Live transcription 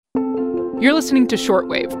You're listening to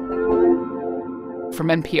Shortwave from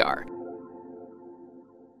NPR.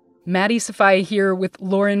 Maddie Sofia here with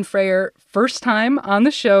Lauren Frayer. First time on the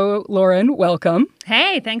show. Lauren, welcome.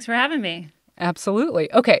 Hey, thanks for having me.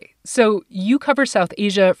 Absolutely. Okay, so you cover South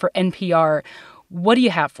Asia for NPR. What do you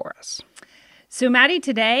have for us? So, Maddie,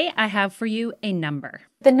 today I have for you a number.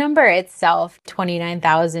 The number itself,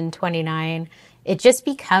 29,029, it just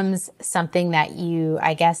becomes something that you,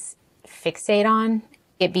 I guess, fixate on.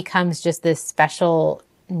 It becomes just this special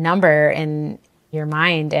number in your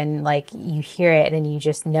mind, and like you hear it and you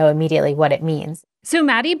just know immediately what it means. So,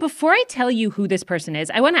 Maddie, before I tell you who this person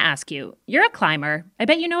is, I want to ask you, you're a climber. I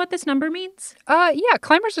bet you know what this number means? Yeah,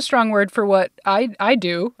 climber's a strong word for what I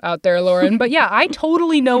do out there, Lauren. But yeah, I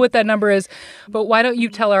totally know what that number is. But why don't you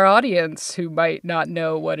tell our audience who might not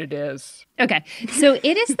know what it is? Okay, so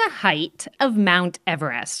it is the height of Mount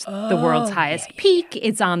Everest, the world's highest peak.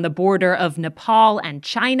 It's on the border of Nepal and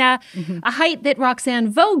China, a height that Roxanne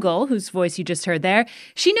Vogel, whose voice you just heard there,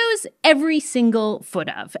 she knows every single foot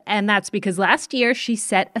of. And that's because last year she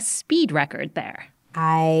set a speed record there.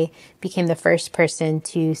 I became the first person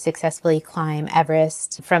to successfully climb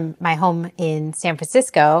Everest from my home in San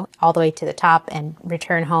Francisco all the way to the top and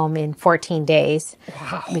return home in 14 days.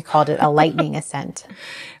 Wow. We called it a lightning ascent.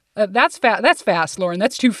 That's fast, Lauren.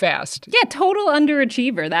 That's too fast. Yeah, total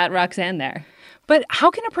underachiever, that Roxanne there. But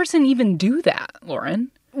how can a person even do that,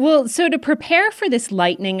 Lauren? Well, so to prepare for this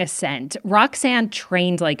lightning ascent, Roxanne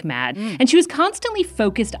trained like mad, and she was constantly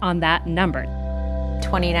focused on that number.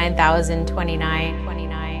 29,029,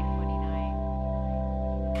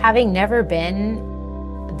 29. Having never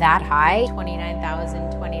been that high,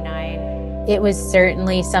 29,029, it was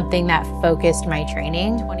certainly something that focused my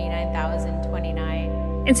training. 29,029.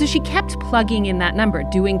 And so she kept plugging in that number,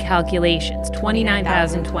 doing calculations,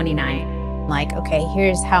 29,029. Like, okay,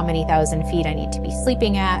 here's how many thousand feet I need to be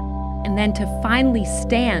sleeping at. And then to finally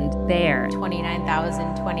stand there,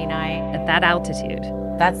 29,029. at that altitude.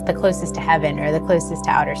 That's the closest to heaven or the closest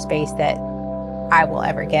to outer space that I will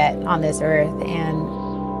ever get on this earth. And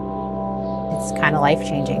it's kind of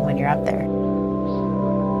life-changing when you're up there.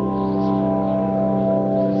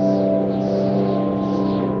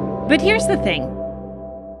 But here's the thing.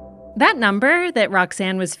 That number that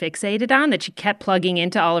Roxanne was fixated on, that she kept plugging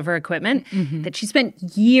into all of her equipment, that she spent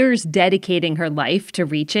years dedicating her life to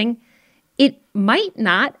reaching, it might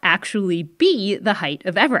not actually be the height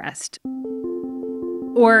of Everest.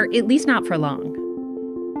 Or at least not for long.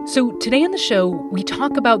 So today on the show, we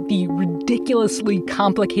talk about the ridiculously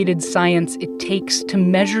complicated science it takes to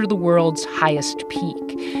measure the world's highest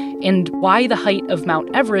peak and why the height of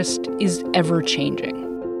Mount Everest is ever-changing.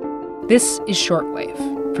 This is Shortwave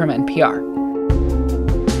from NPR.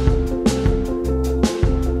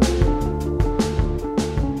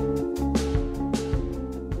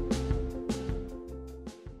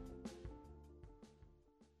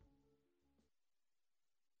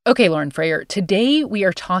 Okay, Lauren Frayer, today we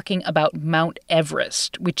are talking about Mount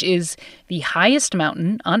Everest, which is the highest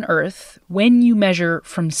mountain on Earth when you measure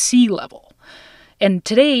from sea level. And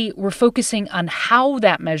today we're focusing on how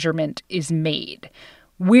that measurement is made.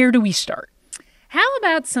 Where do we start? How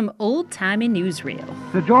about some old-timey newsreel?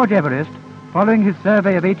 Sir George Everest, following his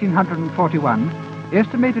survey of 1841,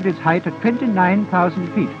 estimated its height at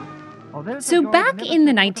 29,000 feet. So back in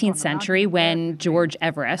the 19th century, when George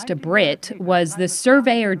Everest, a Brit, was the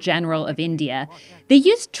Surveyor General of India, they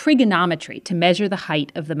used trigonometry to measure the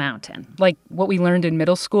height of the mountain. Like what we learned in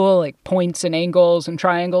middle school, like points and angles and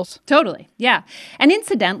triangles? Totally, yeah. And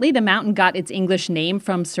incidentally, the mountain got its English name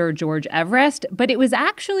from Sir George Everest, but it was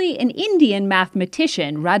actually an Indian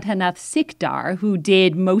mathematician, Radhanath Sikdar, who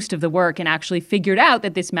did most of the work and actually figured out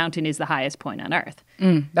that this mountain is the highest point on Earth.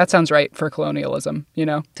 That sounds right for colonialism, you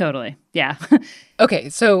know? Totally, yeah. Okay,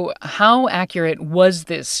 so how accurate was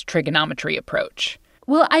this trigonometry approach?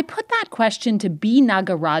 Well, I put that question to B.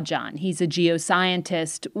 Nagarajan. He's a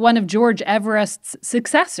geoscientist, one of George Everest's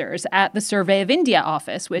successors at the Survey of India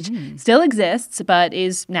office, which still exists but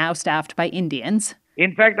is now staffed by Indians.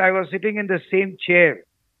 In fact, I was sitting in the same chair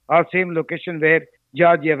or same location where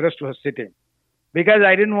George Everest was sitting, because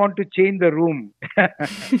I didn't want to change the room.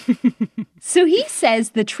 So he says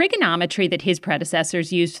the trigonometry that his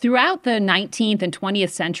predecessors used throughout the 19th and 20th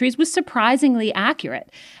centuries was surprisingly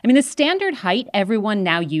accurate. I mean, the standard height everyone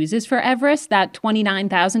now uses for Everest, that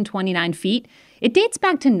 29,029 feet, it dates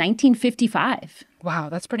back to 1955. Wow,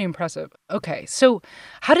 that's pretty impressive. Okay, so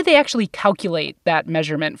how did they actually calculate that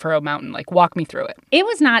measurement for a mountain? Like, walk me through it. It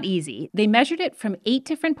was not easy. They measured it from 8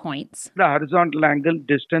 different points. The horizontal angle,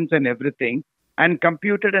 distance and everything, and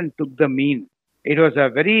computed and took the mean. It was a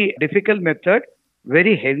very difficult method,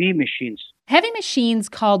 very heavy machines. Heavy machines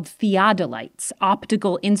called theodolites,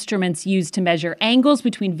 optical instruments used to measure angles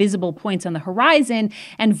between visible points on the horizon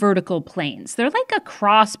and vertical planes. They're like a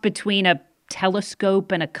cross between a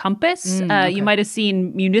telescope and a compass. You might have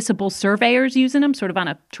seen municipal surveyors using them sort of on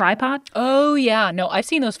a tripod. Oh, yeah. No, I've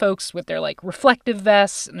seen those folks with their like reflective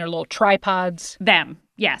vests and their little tripods. Them,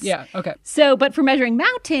 yes. Yeah, okay. So, but for measuring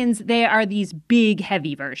mountains, they are these big,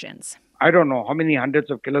 heavy versions. I don't know how many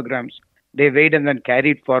hundreds of kilograms they weighed and then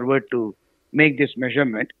carried forward to make this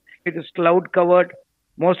measurement. It is cloud covered.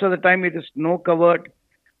 Most of the time it is snow covered.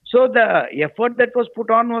 So the effort that was put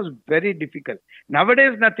on was very difficult.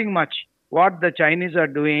 Nowadays, nothing much. What the Chinese are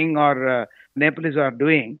doing or Nepalese are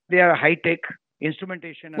doing, they are high-tech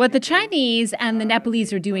instrumentation. What the Chinese and the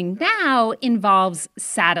Nepalese are doing now involves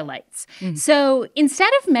satellites. So instead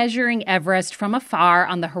of measuring Everest from afar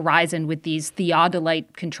on the horizon with these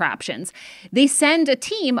theodolite contraptions, they send a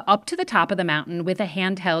team up to the top of the mountain with a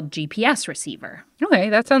handheld GPS receiver. Okay,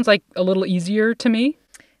 that sounds like a little easier to me.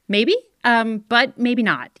 Maybe, but maybe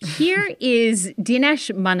not. Here is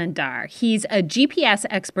Dinesh Manandar. He's a GPS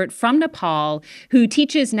expert from Nepal who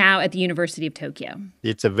teaches now at the University of Tokyo.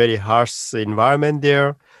 It's a very harsh environment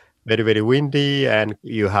there, very, very windy, and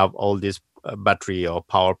you have all these battery or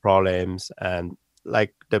power problems. And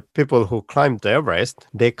like the people who climb the Everest,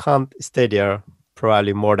 they can't stay there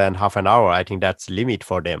probably more than half an hour. I think that's the limit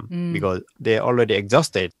for them because they're already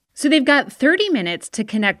exhausted. So they've got 30 minutes to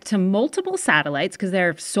connect to multiple satellites because there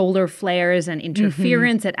are solar flares and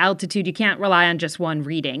interference at altitude. You can't rely on just one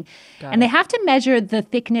reading. And they have to measure the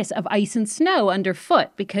thickness of ice and snow underfoot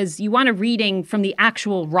because you want a reading from the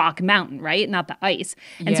actual rock mountain, right? Not the ice.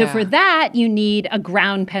 And so for that, you need a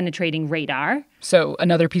ground-penetrating radar. So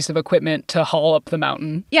another piece of equipment to haul up the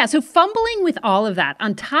mountain. Yeah, so fumbling with all of that.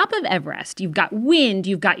 On top of Everest, you've got wind,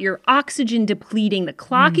 you've got your oxygen depleting, the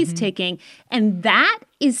clock is ticking, and that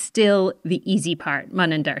is still the easy part,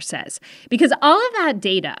 Manandar says. Because all of that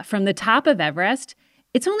data from the top of Everest,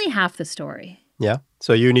 it's only half the story. Yeah,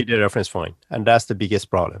 so you need a reference point, and that's the biggest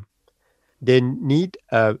problem. They need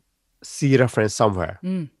a sea reference somewhere,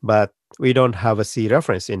 but we don't have a sea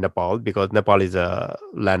reference in Nepal because Nepal is a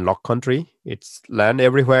landlocked country. It's land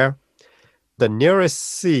everywhere. The nearest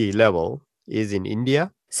sea level is in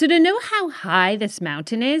India. So to know how high this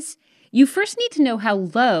mountain is, you first need to know how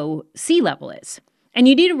low sea level is. And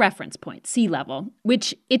you need a reference point, sea level,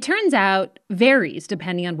 which it turns out varies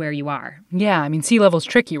depending on where you are. Yeah, I mean, sea level's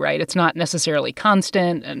tricky, right? It's not necessarily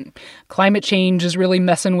constant, and climate change is really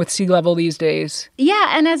messing with sea level these days.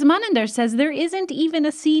 Yeah, and as Manandar says, there isn't even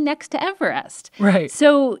a sea next to Everest. Right.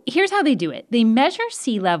 So here's how they do it. They measure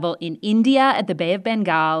sea level in India at the Bay of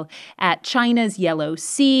Bengal, at China's Yellow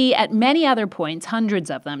Sea, at many other points, hundreds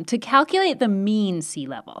of them, to calculate the mean sea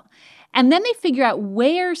level. And then they figure out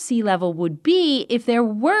where sea level would be if there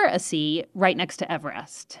were a sea right next to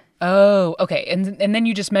Everest. Oh, okay. And then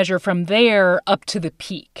you just measure from there up to the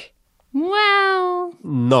peak. Well...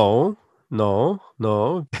 No.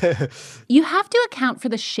 You have to account for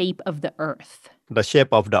the shape of the Earth. The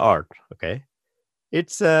shape of the Earth, okay?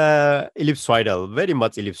 It's ellipsoidal, very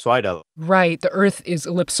much ellipsoidal. Right. The Earth is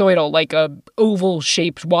ellipsoidal, like a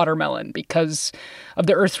oval-shaped watermelon. Because of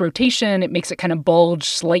the Earth's rotation, it makes it kind of bulge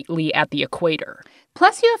slightly at the equator.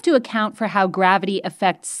 Plus, you have to account for how gravity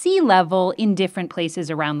affects sea level in different places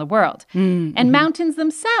around the world. And mountains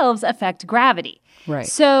themselves affect gravity. Right.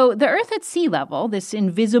 So the Earth at sea level, this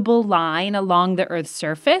invisible line along the Earth's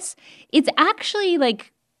surface, it's actually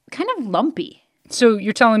like kind of lumpy. So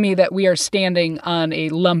you're telling me that we are standing on a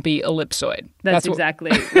lumpy ellipsoid. That's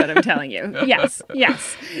exactly what I'm telling you. Yes.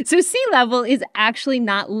 So sea level is actually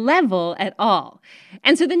not level at all.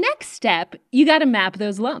 And so the next step, you got to map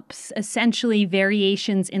those lumps, essentially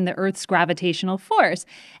variations in the Earth's gravitational force.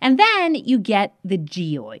 And then you get the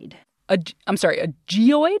geoid. A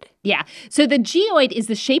geoid? Yeah. So the geoid is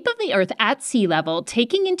the shape of the Earth at sea level,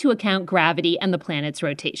 taking into account gravity and the planet's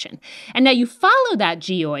rotation. And now you follow that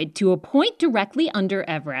geoid to a point directly under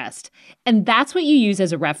Everest, and that's what you use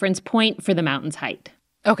as a reference point for the mountain's height.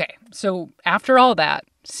 Okay, so after all that,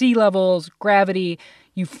 sea levels, gravity,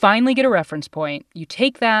 you finally get a reference point. You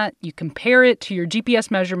take that, you compare it to your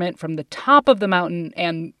GPS measurement from the top of the mountain,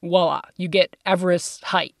 and voila, you get Everest's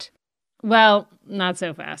height. Well, not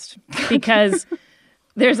so fast, because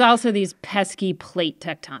there's also these pesky plate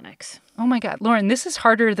tectonics. Oh my God, Lauren, this is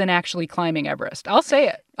harder than actually climbing Everest. I'll say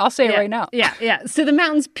it. I'll say it right now. Yeah. So the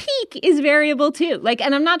mountain's peak is variable too.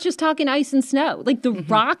 And I'm not just talking ice and snow. The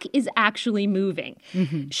rock is actually moving.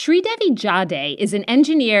 Sridevi Jade is an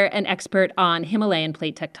engineer and expert on Himalayan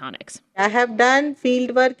plate tectonics. I have done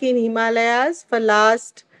field work in Himalayas for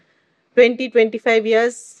last 20-25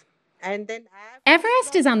 years. And then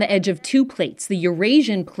Everest is on the edge of two plates, the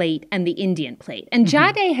Eurasian plate and the Indian plate. And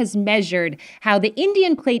Jade has measured how the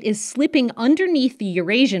Indian plate is slipping underneath the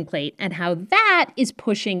Eurasian plate and how that is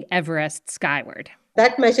pushing Everest skyward.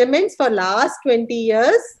 That measurements for last 20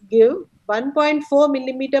 years give 1.4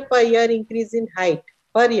 millimeter per year increase in height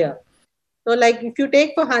per year. So like if you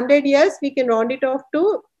take for 100 years, we can round it off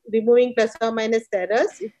to removing plus or minus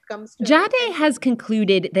terrace. It comes to Jade has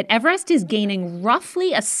concluded that Everest is gaining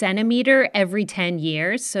roughly a centimeter every 10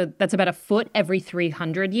 years. So that's about a foot every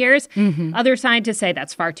 300 years. Other scientists say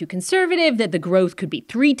that's far too conservative, that the growth could be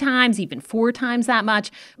 3 times, even 4 times that much.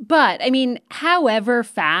 But, I mean, however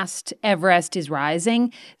fast Everest is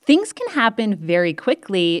rising, things can happen very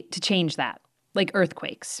quickly to change that. Like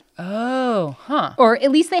earthquakes. Oh, huh. Or at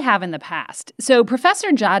least they have in the past. So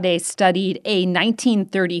Professor Jade studied a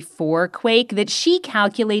 1934 quake that she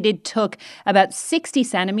calculated took about 60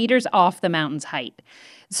 centimeters off the mountain's height.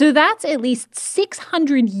 So that's at least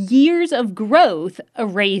 600 years of growth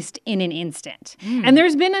erased in an instant. And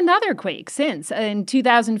there's been another quake since, in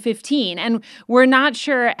 2015. And we're not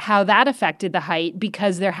sure how that affected the height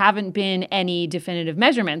because there haven't been any definitive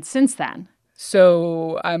measurements since then.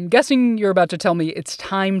 So I'm guessing you're about to tell me it's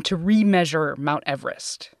time to remeasure Mount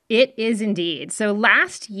Everest. It is indeed. So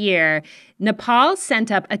last year, Nepal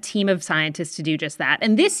sent up a team of scientists to do just that.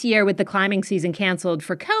 And this year, with the climbing season canceled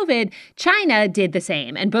for COVID, China did the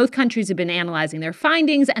same. And both countries have been analyzing their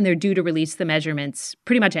findings, and they're due to release the measurements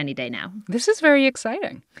pretty much any day now. This is very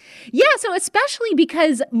exciting. Yeah, so especially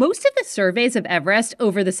because most of the surveys of Everest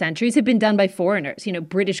over the centuries have been done by foreigners,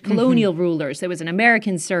 British colonial rulers. There was an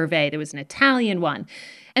American survey, there was an Italian one.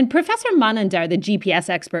 And Professor Manandar, the GPS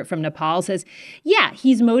expert from Nepal, says, yeah,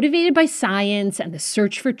 he's motivated by science and the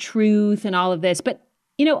search for truth and all of this, but,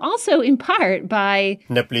 also in part by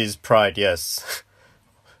Nepalese pride, yes.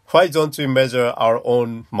 Why don't we measure our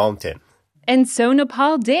own mountain? And so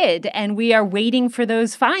Nepal did, and we are waiting for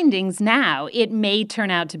those findings now. It may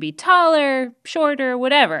turn out to be taller, shorter,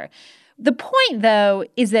 whatever. The point, though,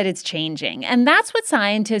 is that it's changing, and that's what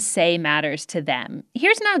scientists say matters to them.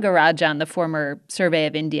 Here's Nagarajan, the former Survey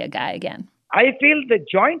of India guy again. I feel the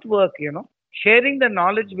joint work, sharing the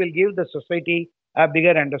knowledge will give the society a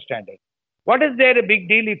bigger understanding. What is there a big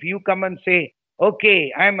deal if you come and say,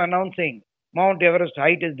 okay, I'm announcing Mount Everest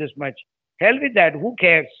height is this much. Hell with that, who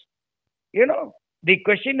cares? The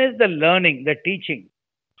question is the learning, the teaching,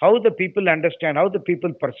 how the people understand, how the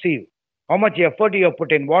people perceive. How much effort you have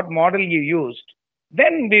put in, what model you used,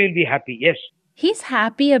 then we will be happy, yes. He's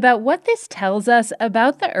happy about what this tells us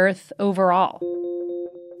about the Earth overall.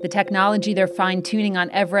 The technology they're fine-tuning on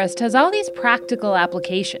Everest has all these practical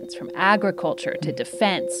applications, from agriculture to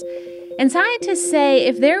defense. And scientists say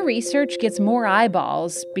if their research gets more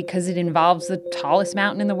eyeballs because it involves the tallest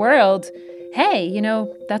mountain in the world, hey,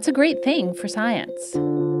 that's a great thing for science.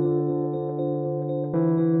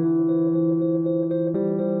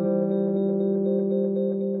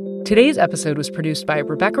 Today's episode was produced by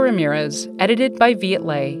Rebecca Ramirez, edited by Viet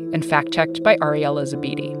Le, and fact-checked by Ariella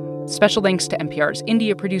Zabidi. Special thanks to NPR's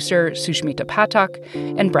India producer, Sushmita Pathak,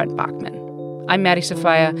 and Brent Bachman. I'm Maddie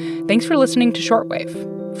Sofia. Thanks for listening to Shortwave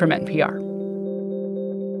from NPR.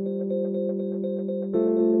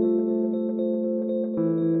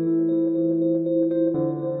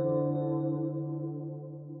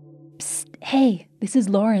 Psst, hey, this is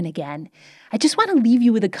Lauren again. I just want to leave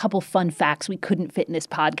you with a couple fun facts we couldn't fit in this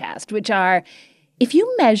podcast, which are, if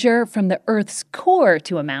you measure from the Earth's core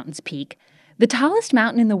to a mountain's peak, the tallest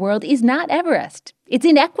mountain in the world is not Everest. It's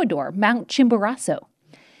in Ecuador, Mount Chimborazo.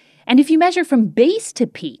 And if you measure from base to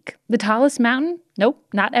peak, the tallest mountain, nope,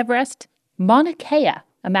 not Everest, Mauna Kea,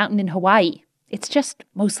 a mountain in Hawaii. It's just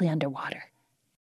mostly underwater.